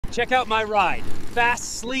Check out my ride.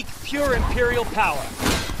 Fast, sleek, pure Imperial power.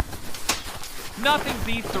 Nothing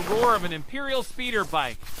beats the roar of an Imperial speeder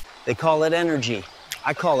bike. They call it energy.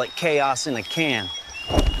 I call it chaos in a can.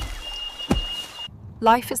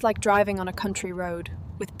 Life is like driving on a country road,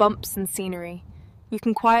 with bumps and scenery. You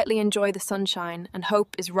can quietly enjoy the sunshine, and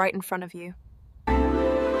hope is right in front of you.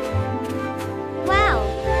 Wow!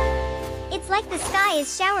 It's like the sky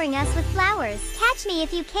is showering us with flowers. Catch me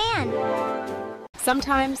if you can.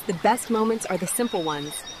 Sometimes the best moments are the simple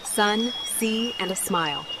ones: sun, sea, and a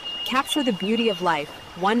smile. Capture the beauty of life,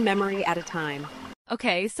 one memory at a time.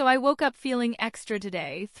 Okay, so I woke up feeling extra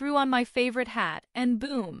today, threw on my favorite hat, and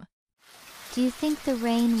boom. Do you think the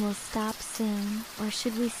rain will stop soon, or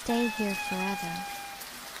should we stay here forever?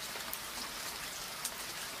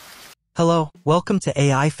 Hello, welcome to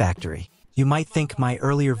AI Factory. You might think my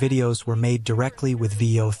earlier videos were made directly with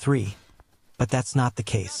VEO3, but that's not the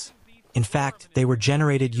case. In fact, they were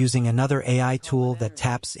generated using another AI tool that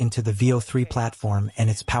taps into the VEO3 platform and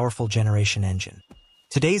its powerful generation engine.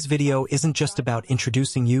 Today's video isn't just about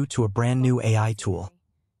introducing you to a brand new AI tool.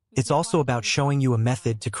 It's also about showing you a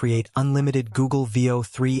method to create unlimited Google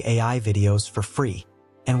Veo3 AI videos for free.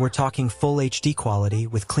 And we're talking full HD quality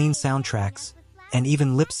with clean soundtracks and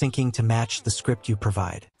even lip syncing to match the script you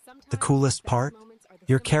provide. The coolest part?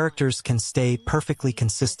 Your characters can stay perfectly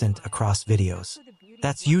consistent across videos.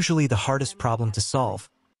 That's usually the hardest problem to solve.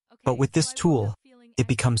 But with this tool, it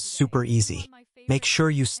becomes super easy. Make sure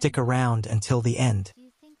you stick around until the end.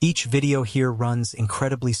 Each video here runs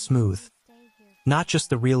incredibly smooth. Not just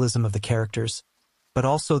the realism of the characters, but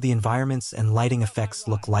also the environments and lighting effects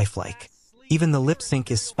look lifelike. Even the lip sync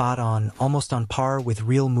is spot on, almost on par with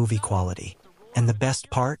real movie quality. And the best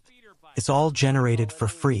part? It's all generated for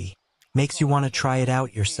free. Makes you want to try it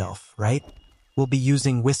out yourself, right? We'll be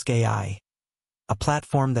using Whisk AI, a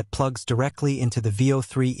platform that plugs directly into the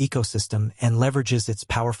VEO3 ecosystem and leverages its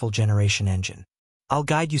powerful generation engine. I'll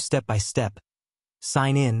guide you step by step.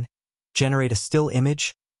 Sign in, generate a still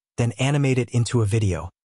image, then animate it into a video.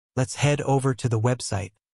 Let's head over to the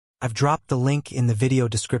website. I've dropped the link in the video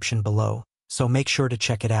description below, so make sure to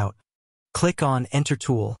check it out. Click on Enter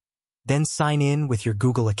Tool, then sign in with your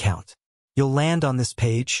Google account. You'll land on this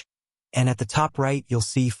page, and at the top right you'll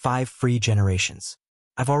see 5 free generations.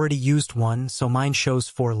 I've already used one, so mine shows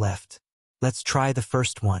 4 left. Let's try the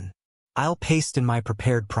first one. I'll paste in my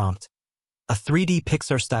prepared prompt a 3D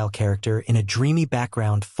Pixar-style character in a dreamy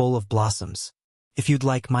background full of blossoms. If you'd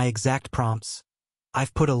like my exact prompts,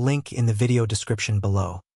 I've put a link in the video description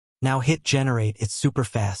below. Now hit generate, it's super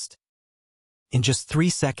fast. In just 3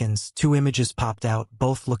 seconds, 2 images popped out,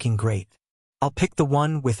 both looking great. I'll pick the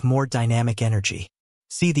one with more dynamic energy.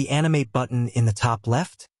 See the animate button in the top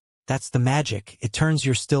left? That's the magic. It turns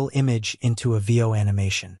your still image into a VO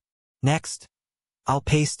animation. Next, I'll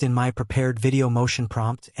paste in my prepared video motion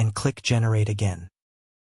prompt and click generate again.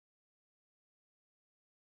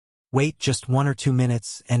 Wait just 1 or 2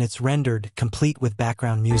 minutes and it's rendered, complete with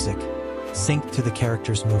background music, synced to the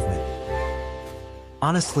character's movement.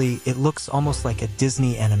 Honestly, it looks almost like a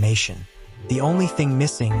Disney animation. The only thing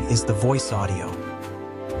missing is the voice audio.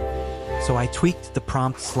 So I tweaked the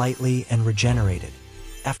prompt slightly and regenerated.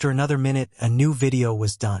 After another minute, a new video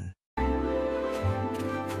was done. Wow!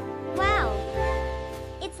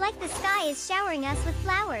 It's like the sky is showering us with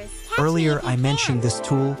flowers. Catch me Earlier, if you I can. mentioned this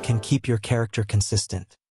tool can keep your character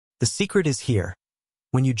consistent. The secret is here.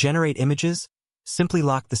 When you generate images, simply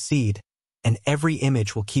lock the seed, and every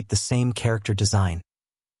image will keep the same character design.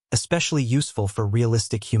 Especially useful for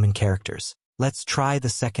realistic human characters. Let's try the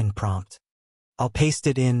second prompt. I'll paste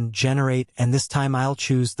it in, generate, and this time I'll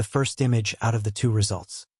choose the first image out of the 2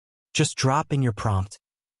 results. Just drop in your prompt,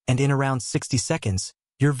 and in around 60 seconds,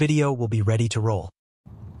 your video will be ready to roll.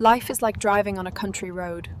 Life is like driving on a country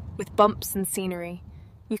road, with bumps and scenery.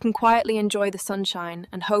 You can quietly enjoy the sunshine,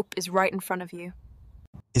 and hope is right in front of you.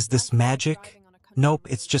 Is this magic? Nope,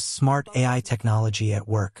 it's just smart AI technology at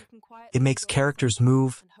work. It makes characters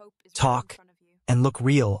move, talk, and look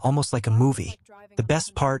real, almost like a movie. The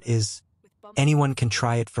best part is, anyone can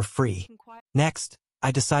try it for free. Next,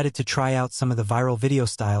 I decided to try out some of the viral video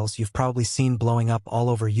styles you've probably seen blowing up all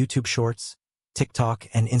over YouTube Shorts, TikTok,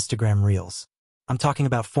 and Instagram Reels. I'm talking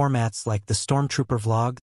about formats like the Stormtrooper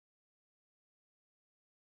vlog,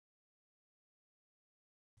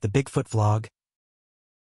 the Bigfoot vlog,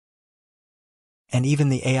 and even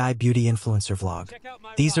the AI beauty influencer vlog.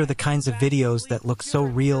 These are the kinds of videos that look so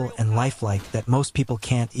real and lifelike that most people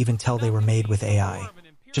can't even tell they were made with AI.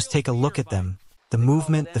 Just take a look at them. The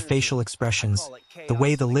movement, the facial expressions, the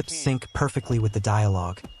way the lips sync perfectly with the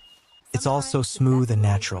dialogue. It's all so smooth and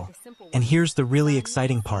natural. And here's the really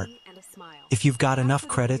exciting part. If you've got enough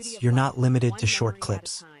credits, you're not limited to short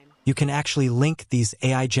clips. You can actually link these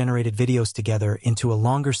AI-generated videos together into a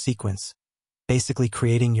longer sequence, basically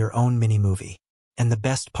creating your own mini-movie. And the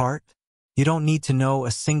best part? You don't need to know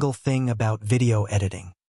a single thing about video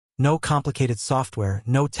editing. No complicated software,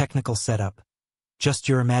 no technical setup, just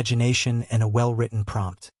your imagination and a well-written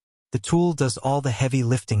prompt. The tool does all the heavy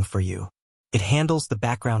lifting for you. It handles the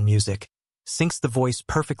background music, syncs the voice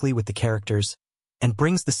perfectly with the characters, and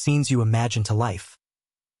brings the scenes you imagine to life.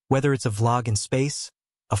 Whether it's a vlog in space,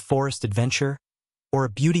 a forest adventure, or a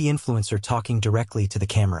beauty influencer talking directly to the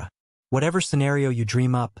camera. Whatever scenario you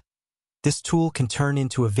dream up, this tool can turn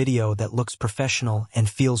into a video that looks professional and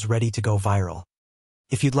feels ready to go viral.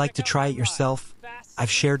 If you'd like to try it yourself,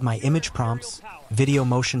 I've shared my image prompts, video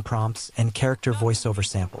motion prompts, and character voiceover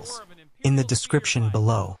samples in the description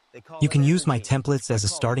below. You can use my templates as a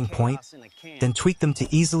starting point, then tweak them to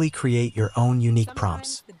easily create your own unique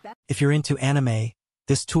prompts. If you're into anime,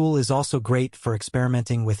 this tool is also great for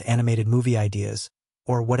experimenting with animated movie ideas,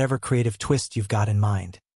 or whatever creative twist you've got in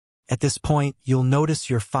mind. At this point, you'll notice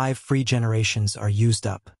your 5 free generations are used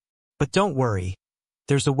up. But don't worry,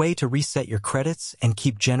 there's a way to reset your credits and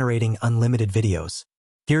keep generating unlimited videos.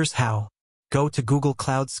 Here's how. Go to Google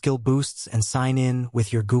Cloud Skill Boosts and sign in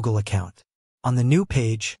with your Google account. On the new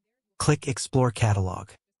page, click Explore Catalog.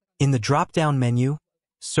 In the drop-down menu,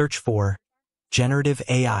 search for Generative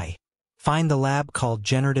AI. Find the lab called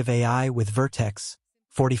Generative AI with Vertex,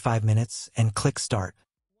 45 minutes, and click Start.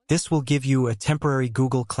 This will give you a temporary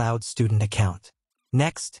Google Cloud student account.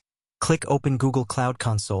 Next, click Open Google Cloud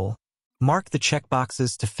Console. Mark the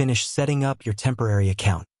checkboxes to finish setting up your temporary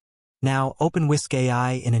account. Now, open Whisk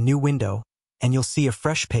AI in a new window, and you'll see a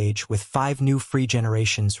fresh page with 5 new free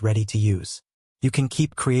generations ready to use. You can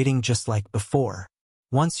keep creating just like before.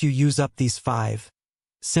 Once you use up these 5,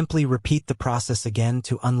 simply repeat the process again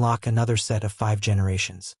to unlock another set of 5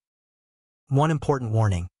 generations. One important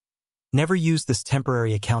warning. Never use this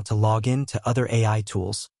temporary account to log in to other AI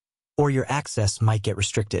tools, or your access might get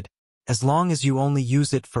restricted. As long as you only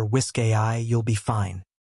use it for Whisk AI, you'll be fine.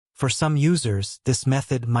 For some users, this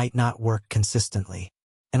method might not work consistently.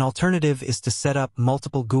 An alternative is to set up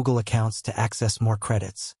multiple Google accounts to access more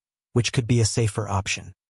credits, which could be a safer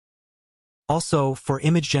option. Also, for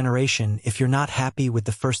image generation, if you're not happy with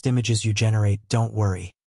the first images you generate, don't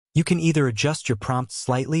worry. You can either adjust your prompt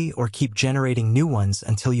slightly or keep generating new ones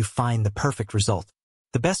until you find the perfect result.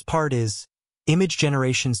 The best part is, image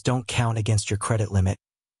generations don't count against your credit limit,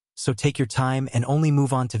 so take your time and only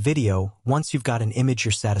move on to video once you've got an image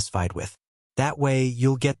you're satisfied with. That way,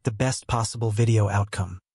 you'll get the best possible video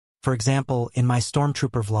outcome. For example, in my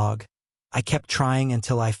Stormtrooper vlog, I kept trying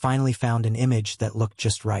until I finally found an image that looked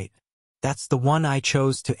just right. That's the one I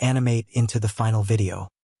chose to animate into the final video.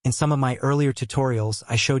 In some of my earlier tutorials,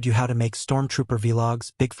 I showed you how to make Stormtrooper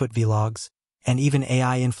vlogs, Bigfoot vlogs, and even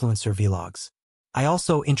AI influencer vlogs. I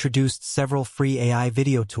also introduced several free AI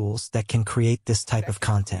video tools that can create this type of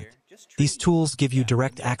content. These tools give you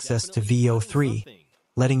direct access to VEO3,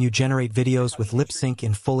 letting you generate videos with lip sync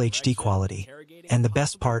in full HD quality. And the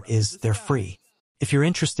best part is they're free. If you're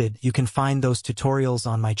interested, you can find those tutorials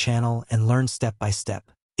on my channel and learn step by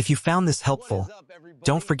step. If you found this helpful,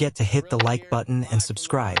 don't forget to hit the like button and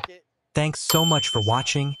subscribe. Thanks so much for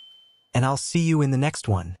watching, and I'll see you in the next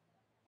one.